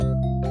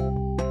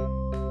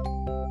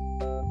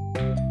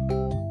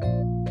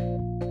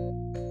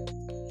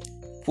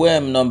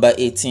Poem number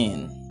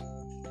 18.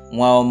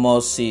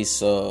 Nwaomo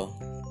Seesaw.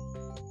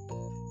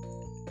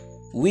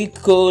 Weak,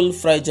 cold,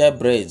 fragile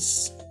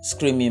braids,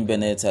 screaming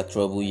beneath her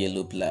troubled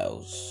yellow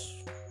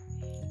blouse.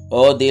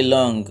 All day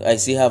long, I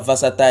see her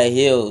versatile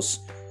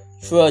heels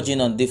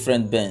trudging on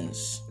different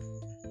bends,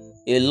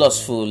 a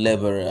lustful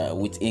laborer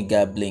with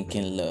eager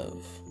blinking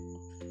love.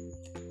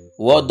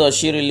 What does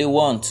she really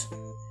want?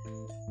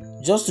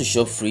 Just to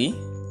shop free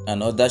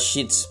and other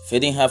shits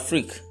feeding her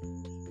freak.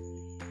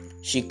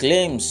 She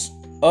claims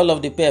all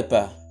of the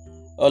paper,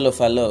 all of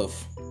her love,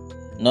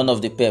 none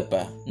of the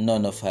paper,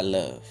 none of her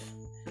love.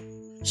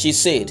 She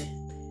said,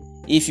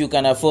 if you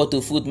can afford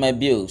to foot my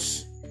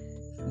bills,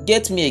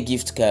 get me a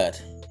gift card,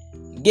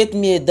 get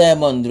me a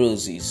diamond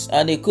roses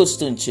and a cold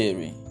stone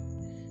cherry,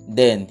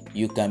 then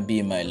you can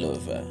be my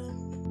lover.